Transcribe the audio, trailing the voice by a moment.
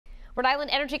Rhode Island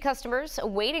energy customers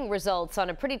awaiting results on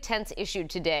a pretty tense issue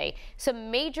today.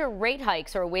 Some major rate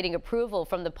hikes are awaiting approval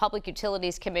from the Public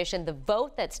Utilities Commission. The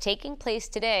vote that's taking place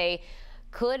today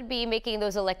could be making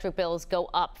those electric bills go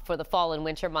up for the fall and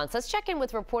winter months. Let's check in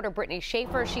with reporter Brittany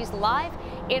Schaefer. She's live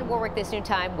in Warwick this noon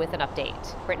time with an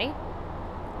update. Brittany?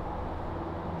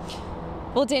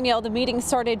 Well, Danielle, the meeting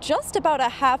started just about a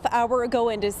half hour ago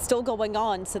and is still going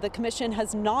on, so the commission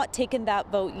has not taken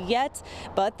that vote yet,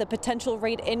 but the potential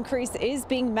rate increase is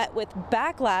being met with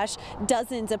backlash.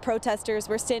 Dozens of protesters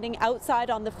were standing outside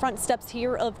on the front steps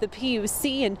here of the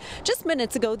PUC, and just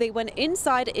minutes ago they went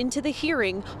inside into the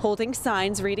hearing holding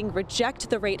signs reading "Reject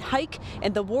the rate hike"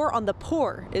 and "The war on the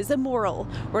poor is immoral."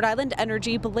 Rhode Island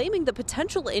Energy blaming the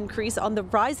potential increase on the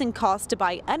rising cost to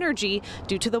buy energy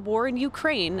due to the war in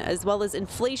Ukraine, as well as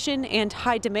inflation and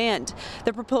high demand.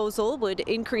 The proposal would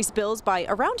increase bills by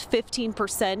around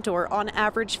 15%, or on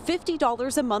average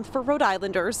 $50 a month for Rhode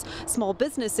Islanders. Small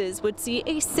businesses would see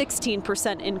a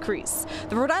 16% increase.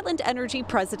 The Rhode Island Energy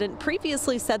president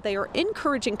previously said they are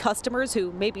encouraging customers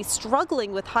who may be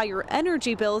struggling with higher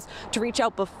energy bills to reach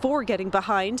out before getting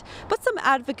behind. But some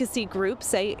advocacy groups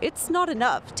say it's not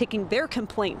enough, taking their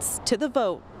complaints to the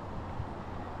vote.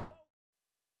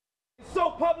 So,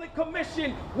 Public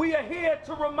Commission, we are here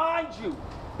to remind you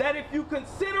that if you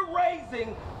consider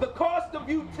raising the cost of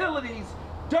utilities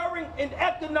during an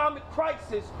economic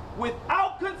crisis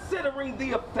without considering the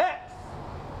effects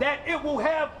that it will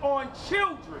have on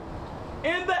children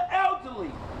and the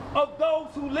elderly of those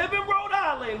who live in Rhode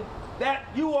Island, that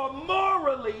you are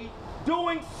morally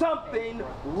doing something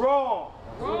wrong.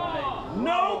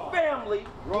 No family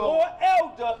or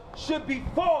elder should be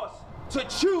forced to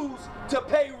choose to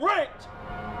pay rent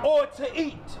or to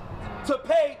eat, to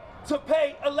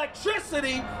pay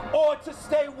electricity or to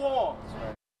stay warm.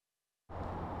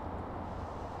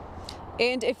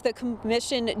 And if the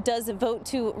commission does vote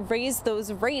to raise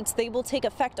those rates, they will take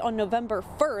effect on November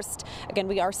 1st. Again,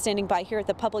 we are standing by here at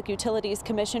the Public Utilities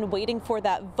Commission waiting for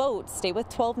that vote. Stay with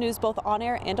 12 News both on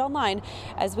air and online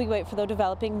as we wait for the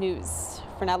developing news.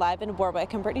 For now, live in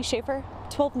Warwick, I'm Brittany Schaefer,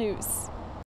 12 News.